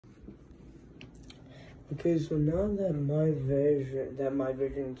Okay, so now that my vision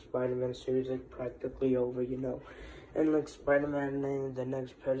in Spider-Man series is like practically over, you know, and like Spider-Man and the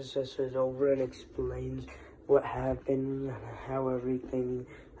next Predecessor is over and explains what happened and how everything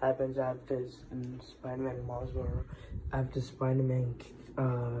happens after Spider-Man and Miles were after Spider-Man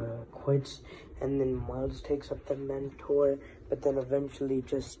quits, and then Miles takes up the mentor, but then eventually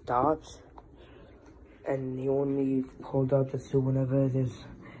just stops, and he only pulls out the suit whenever there's,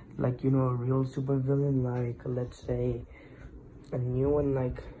 like, you know, a real supervillain, like, let's say, a new one,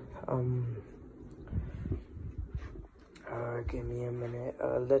 like, give me a minute,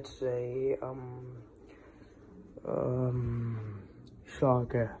 let's say,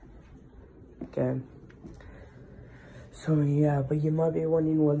 Shocker, okay? So, yeah, but you might be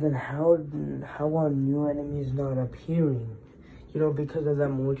wondering, well, then how are new enemies not appearing? You know, because of that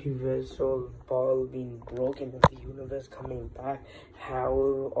multiversal ball being broken and the universe coming back,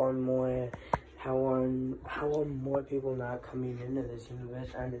 how are more people not coming into this universe?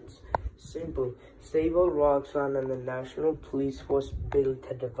 And it's simple. Stable Roxxon and the National Police Force built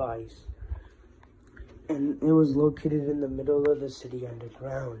a device, and it was located in the middle of the city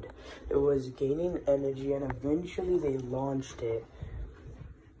underground. It was gaining energy, and eventually they launched it.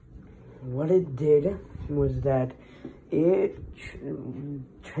 What it did was that it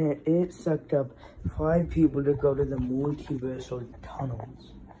sucked up 5 people to go to the multiversal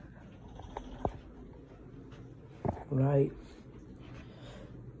tunnels, right?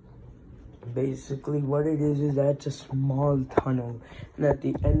 Basically what it is that it's a small tunnel, and at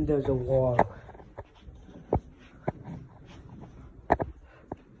the end there's a wall,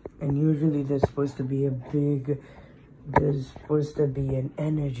 and usually there's supposed to be an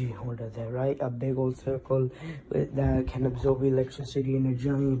energy holder there, right? A big old circle that can absorb electricity and a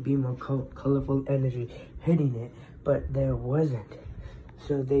giant beam of colorful energy hitting it, but there wasn't.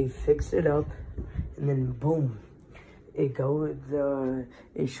 So they fixed it up, and then boom, it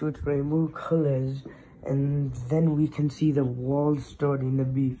shoots rainbow colors, and then we can see the walls starting to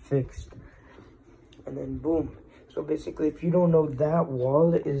be fixed, and then boom. So basically, if you don't know, that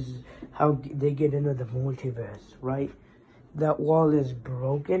wall is how they get into the multiverse, right? That wall is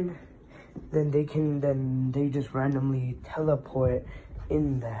broken, then they just randomly teleport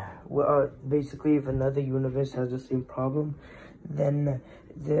in there. Well, basically, if another universe has the same problem, then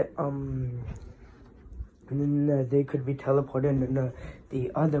they could be teleported into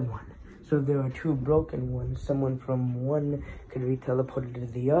the other one. So if there are 2 broken ones, someone from one could be teleported to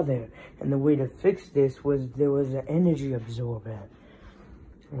the other. And the way to fix this was there was an energy absorber,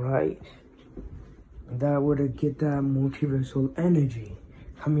 right? That would get that multiversal energy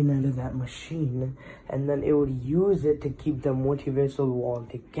coming out of that machine, and then it would use it to keep the multiversal wall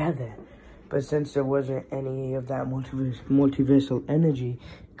together. But since there wasn't any of that multiversal energy,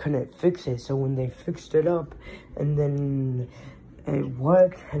 couldn't fix it. So when they fixed it up, and then it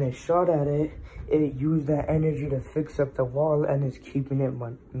worked, and it shot at it, it used that energy to fix up the wall, and is keeping it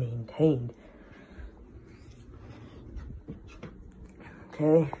maintained.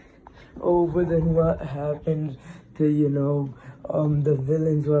 Okay? Oh, but then what happens to, you know, the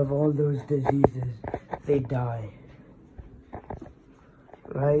villains who have all those diseases? They die,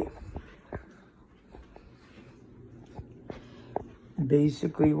 right?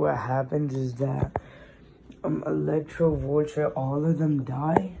 Basically what happens is that Electro, Vulture, all of them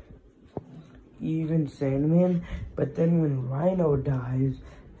die, even Sandman. But then when Rhino dies,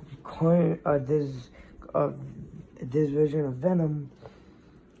 this version of Venom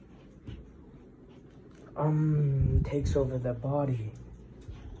takes over the body,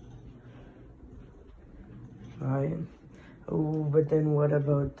 right? Oh, but then what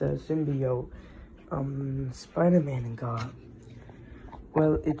about the symbiote Spider-Man got?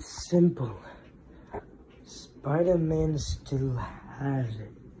 Well, it's simple. Spider-Man still has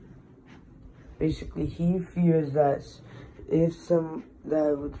it. Basically, he fears that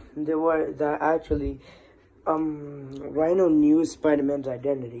Rhino knew Spider-Man's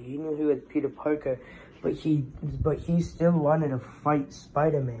identity. He knew he was Peter Parker, but he still wanted to fight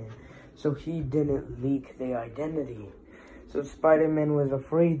Spider-Man, so he didn't leak the identity. So Spider-Man was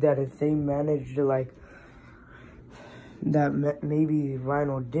afraid that if they managed to that maybe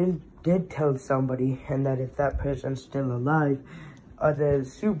Rhino did tell somebody, and that if that person's still alive, other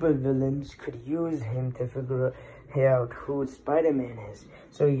supervillains could use him to figure out who Spider-Man is.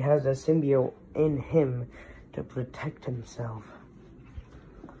 So he has a symbiote in him to protect himself.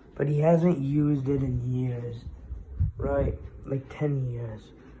 But he hasn't used it in years, right? Like 10 years.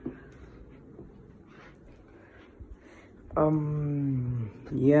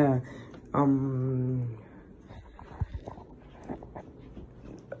 Yeah.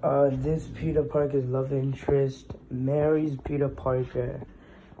 This Peter Parker's love interest marries Peter Parker.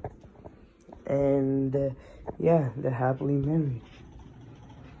 And, yeah, they're happily married.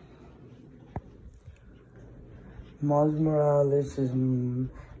 Miles Morales is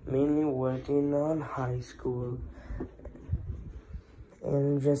mainly working on high school.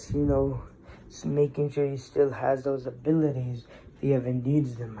 And just, you know, just making sure he still has those abilities if he ever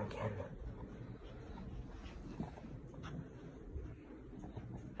needs them again.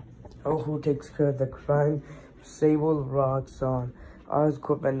 Oh, who takes care of the crime? Sable rocks on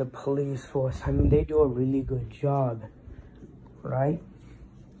Oscorp and the police force. I mean, they do a really good job, right?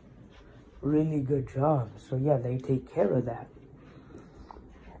 Really good job. So yeah, they take care of that.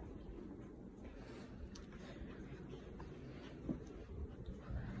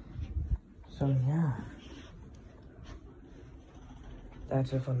 So yeah,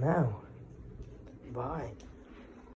 that's it for now. Bye.